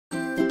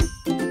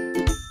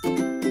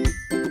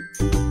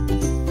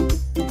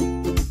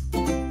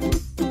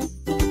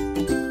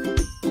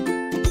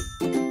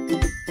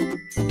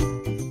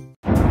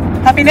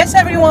Happiness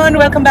everyone!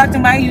 Welcome back to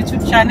my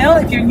YouTube channel.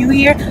 If you're new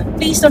here,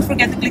 please don't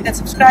forget to click that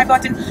subscribe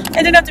button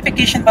and the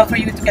notification bell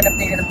for you to get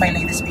updated on my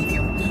latest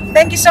video.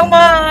 Thank you so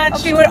much!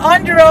 Okay, we're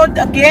on the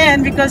road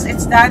again because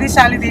it's Daddy's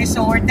holiday,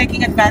 so we're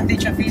taking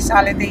advantage of this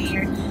holiday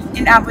here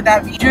in Abu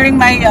Dhabi. During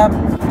my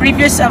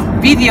previous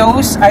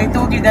videos, I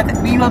told you that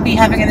we will be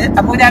having an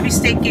Abu Dhabi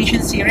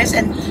staycation series,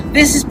 and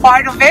this is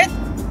part of it.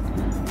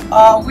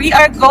 We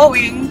are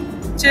going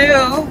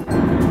to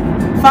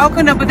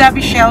FALCON Abu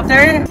Dhabi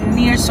shelter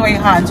near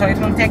Soyhan, so it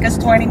will take us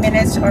 20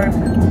 minutes or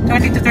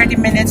 20 to 30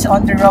 minutes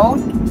on the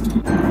road.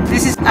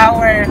 This is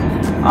our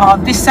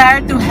desire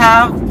to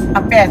have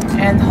a pet,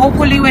 and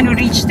hopefully when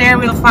we reach there,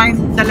 we'll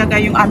find talaga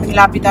yung aming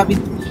lovey-dovey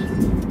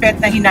pet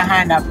na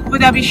hinahanap.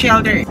 Abu Dhabi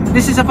shelter,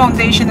 this is a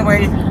foundation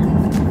where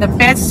the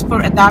pets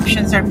for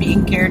adoptions are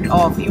being cared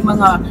of. Yung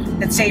mga,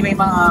 let's say may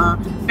mga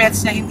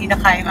pets na hindi na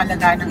kayang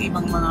alagaan ng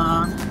ibang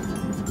mga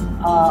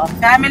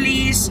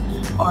families,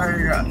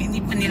 or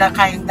hindi pa nila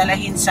kayang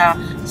dalahin sa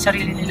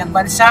sarili nilang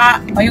bansa.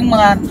 O yung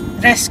mga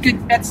rescued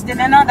pets din,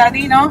 ano,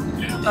 Daddy, no?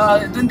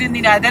 Doon din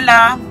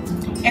dinadala.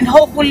 And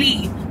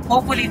hopefully,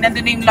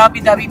 nandun na yung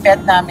lovey-dovey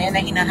pet namin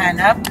na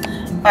hinahanap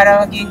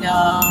para maging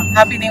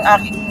happy na yung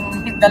aking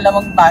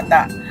dalawang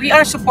bata. We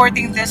are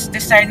supporting this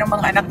desire ng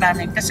mga anak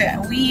namin kasi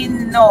we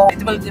know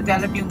it will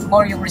develop yung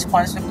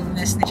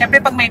responsibility. Siyempre,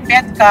 pag may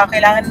pet ka,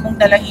 kailangan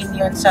mong dalahin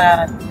yon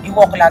sa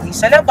i-walk lagi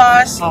sa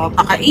labas,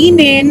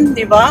 pakainin,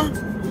 di ba?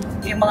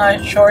 Yung mga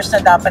chores na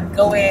dapat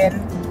gawin,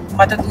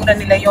 matutunan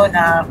nila yon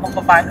na kung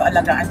paano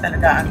alagaan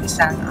talaga ang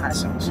isang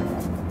aso. So,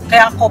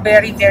 kaya ako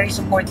very, very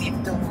supportive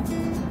to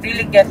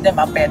really get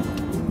them a pet.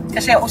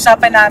 Kasi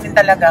usapan namin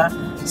talaga,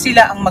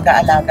 sila ang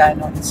mag-aalaga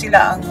nun.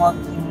 Sila ang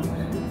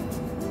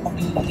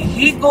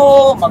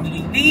magliligo,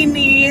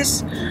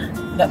 maglilinis,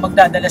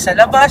 magdadala sa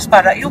labas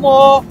para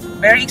i-walk.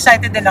 Very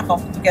excited din ako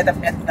to get a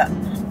pet na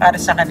para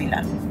sa kanila.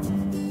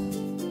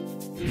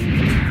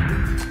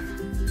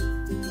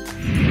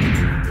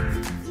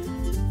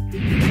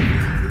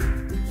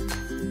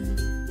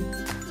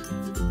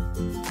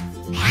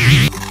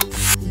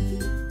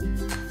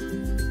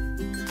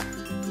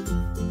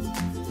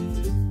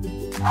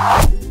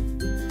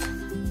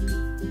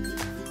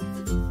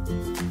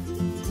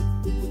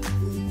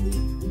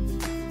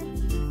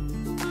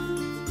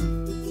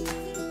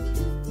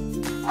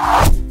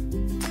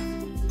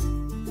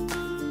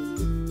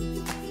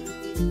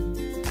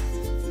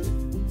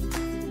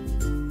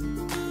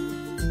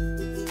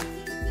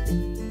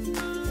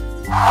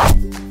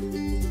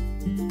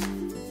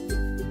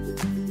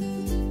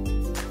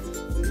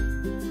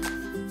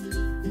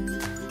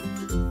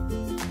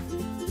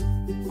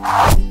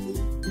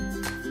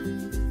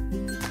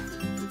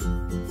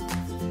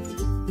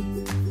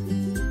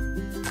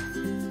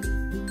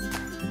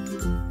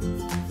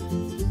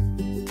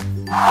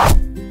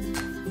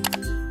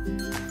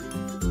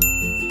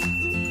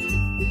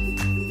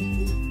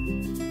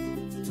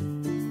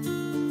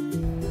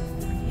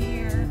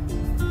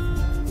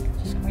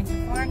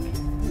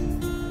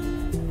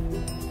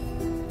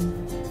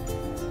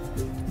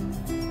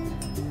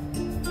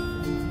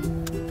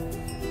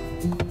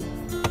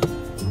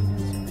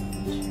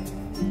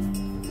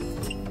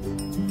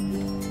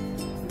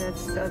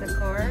 The other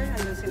car,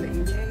 ano sila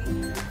AJ.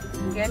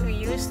 Again, we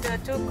use the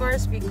 2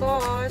 cars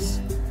because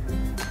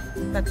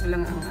tatlo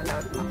lang ang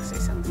allowed max sa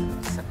isang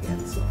sasakyan.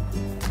 So,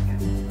 yeah.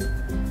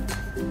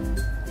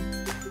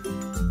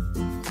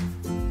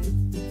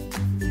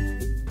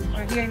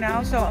 We're here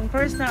now. So, ang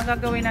first na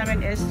gagawin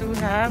namin is to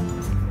have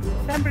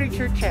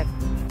temperature check.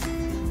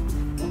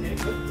 Okay,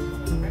 good.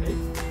 Ready?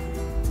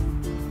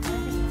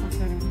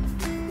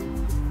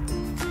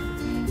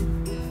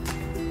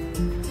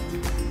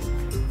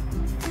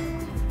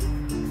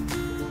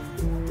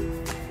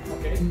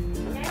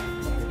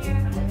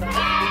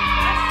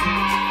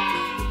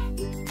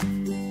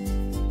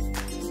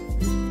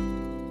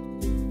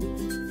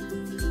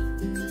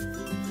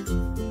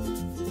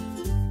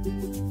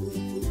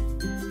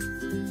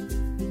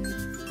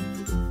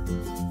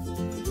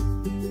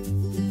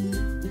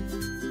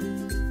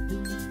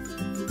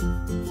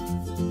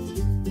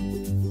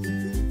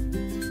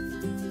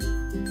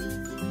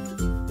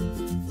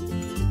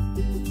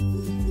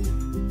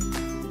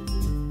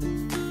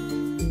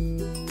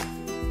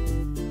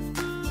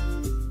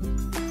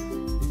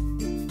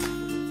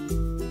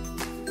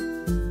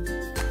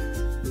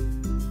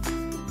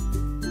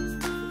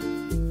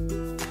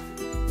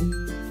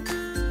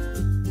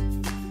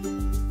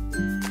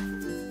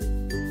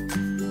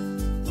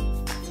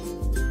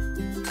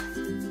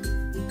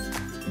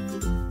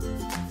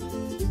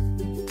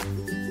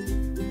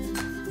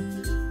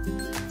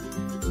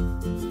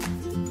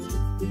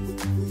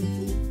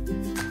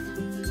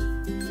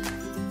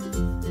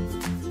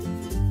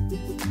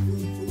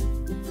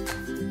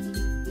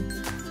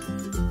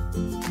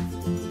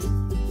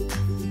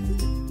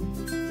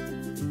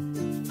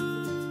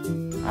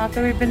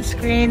 After we've been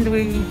screened,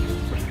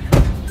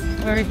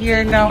 we're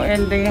here now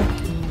in the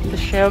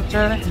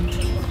shelter.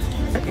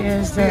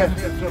 Is the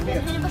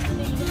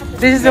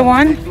this is the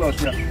one?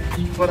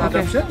 For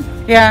adoption?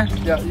 Yeah.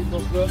 Yeah, it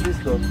was this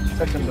door,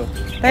 second door.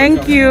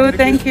 Thank you.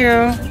 Thank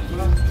you.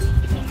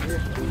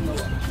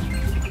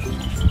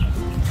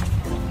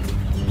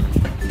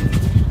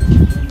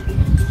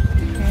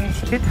 Okay,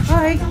 it's a bit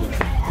high.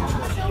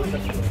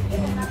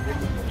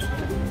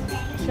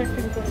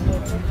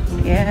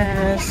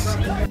 Yes.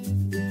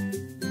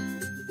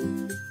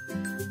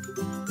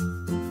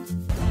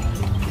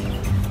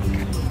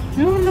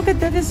 Oh, look at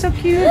that. It's so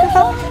cute.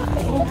 Oh,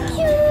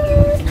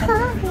 cute.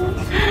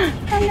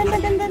 Ang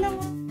ganda-ganda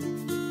naman.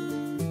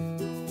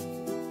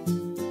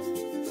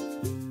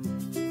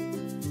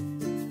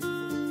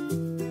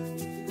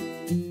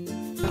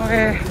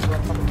 We're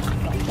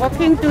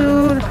walking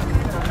to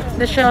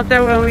the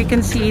shelter where we can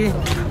see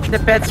the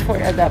pets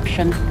for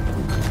adoption.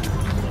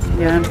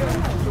 Yeah.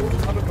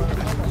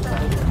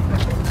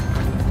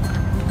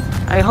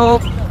 I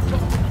hope,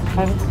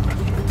 I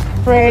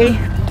pray.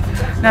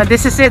 Now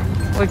this is it.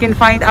 We can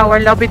find our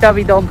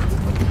lovey-dovey dog.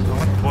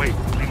 Boy,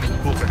 name is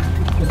Booker.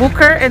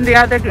 Booker, and the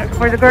other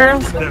for the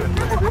girls.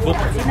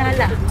 Booker.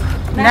 Nala.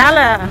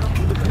 Nala.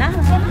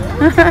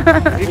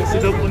 It's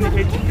the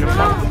only your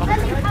mom.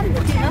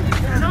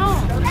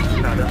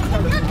 Nada.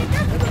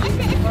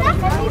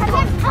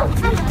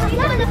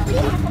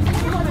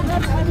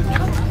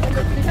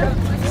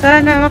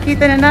 Sana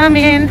makita na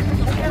namin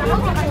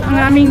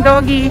ang aming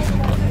doggy.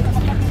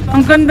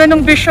 Ang ganda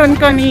ng vision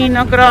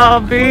kanina,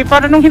 grabe.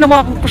 Para nung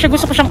hinawakan ko siya,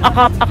 gusto ko siyang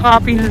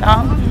akap-akapin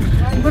lang.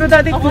 Siguro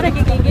dati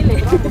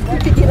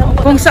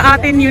kung sa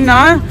atin yun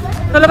na,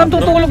 talagang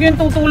tutulog yun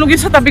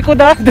sa tabi ko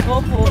dati.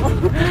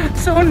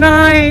 So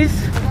nice.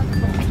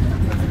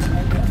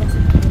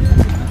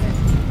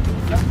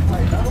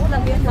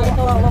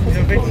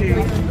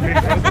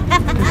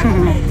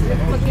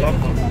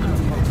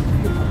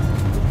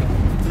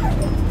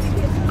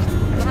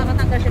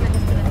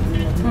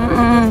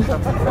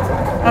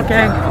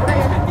 Okay.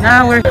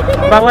 Now we're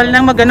bawal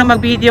nang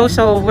mag-video,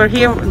 so we're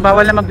here.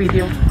 Bawal na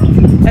mag-video.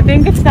 I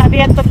think it's not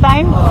yet the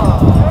time.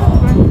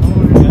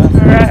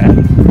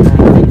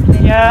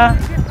 Yeah.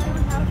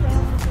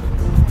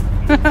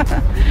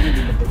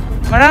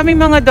 Maraming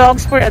mga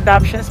dogs for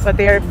adoptions, but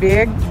they are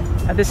big.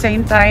 At the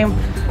same time,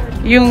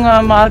 yung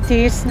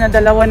Maltese na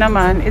dalawa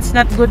naman, it's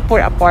not good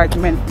for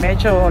apartment.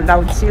 Medyo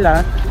loud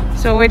sila.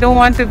 So we don't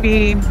want to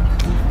be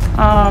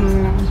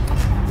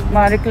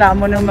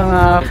mareklamo ng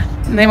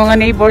mga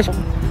neighbors.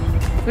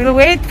 We'll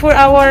wait for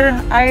our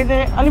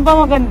either, alin ba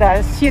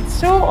maganda? Shih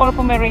Tzu or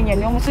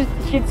Pomeranian? Yung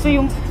Shih Tzu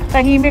yung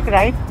tahimik,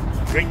 right?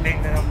 Great name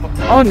na lang po.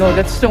 Oh no,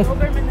 that's too.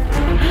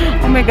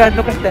 Oh my God,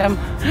 look at them.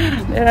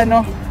 They're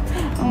ang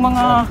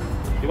mga...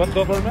 You want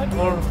Doberman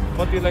or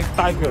what do you like,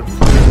 tiger?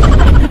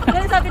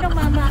 Ganun sabi ng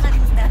mama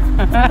kanina.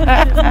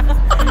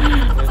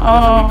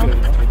 Oh.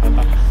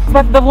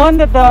 But the one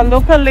that the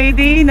local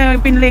lady na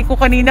pinlay ko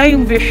kanina,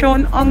 yung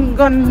vision, ang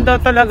ganda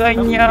talaga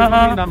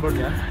niya. Number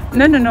niya?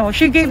 No.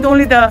 She gave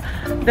only the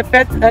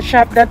pet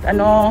shop that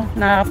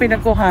na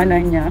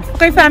pinagkuhanan niya.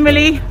 Okay,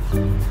 family.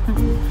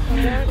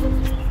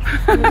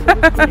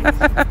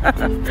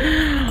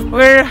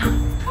 we're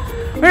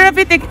a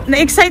bit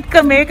na-excite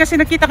kami kasi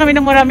nakita kami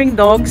ng maraming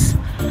dogs.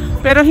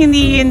 Pero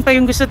hindi yun pa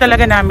yung gusto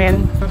talaga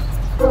namin.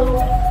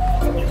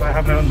 If I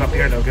have my own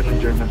backyard, I'll get a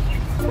German.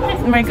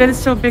 Oh my God,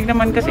 it's so big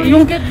naman kasi.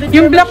 Yung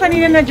black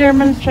kanina na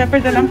German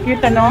Shepherd, ang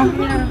cute,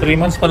 3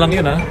 months pa lang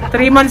yun, ha?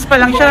 3 months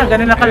pa lang siya,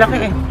 ganun na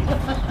kalaki eh.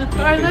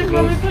 I like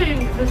what we put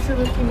in the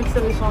Philippines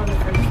that we saw in the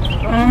first.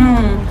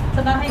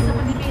 Sa bahay sa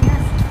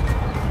Pilipinas.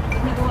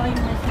 Nagawa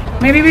yung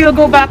Maybe we will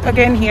go back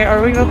again here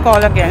or we will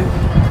call again.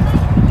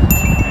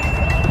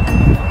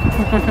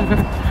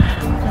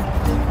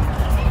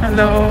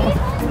 Hello.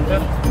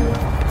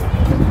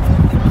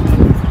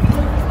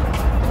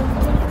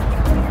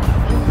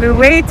 We'll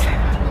wait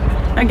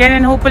again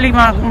and hopefully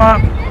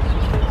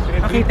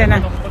makita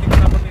na.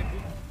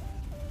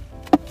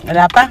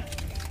 Wala pa?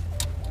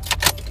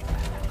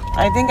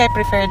 I think I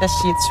prefer the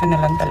Shih Tzu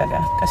na lang talaga.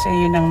 Kasi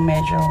yun ang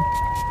medyo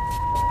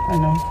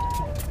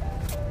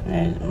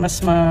mas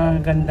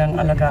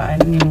magandang alagaan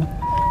yung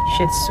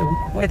Shih Tzu.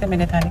 Wait a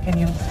minute, honey. Can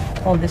you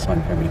hold this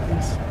one for me,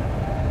 please?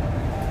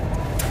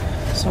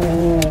 So,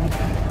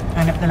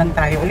 hanap na lang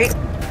tayo ulit.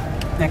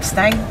 Next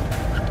time.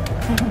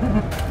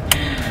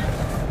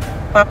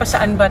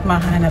 Papasaan ba at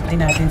mahanap din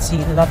natin si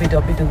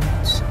lovey-dovey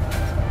dudes?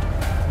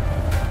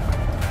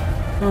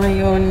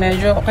 Ngayon,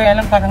 medyo kaya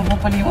lang parang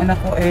hopefully yung anak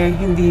ko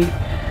hindi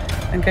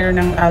nagkaroon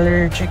ng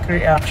allergic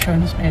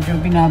reactions. Medyo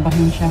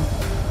binabahin siya.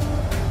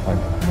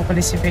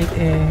 Hopefully si Faith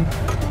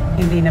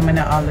hindi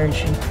naman na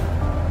allergy.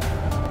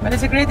 But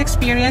it's a great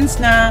experience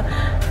na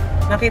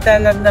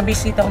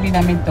nabisita uli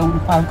namin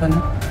tong FALCON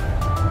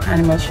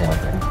animal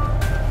shelter.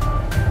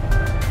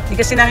 Hindi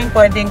kasi namin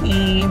pwedeng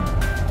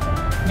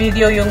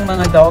i-video yung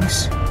mga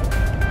dogs.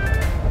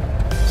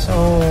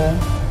 So,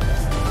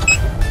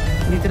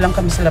 dito lang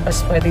kami sa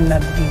labas pwedeng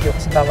nag-video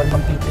kasi bawal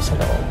mag-video sa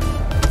loob.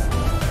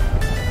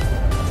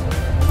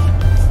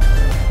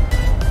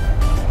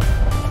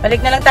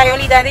 Balik na lang tayo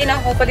ulit, Daddy, no?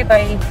 Hopefully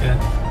by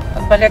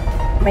pagbalik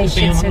may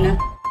Shih Tzu na.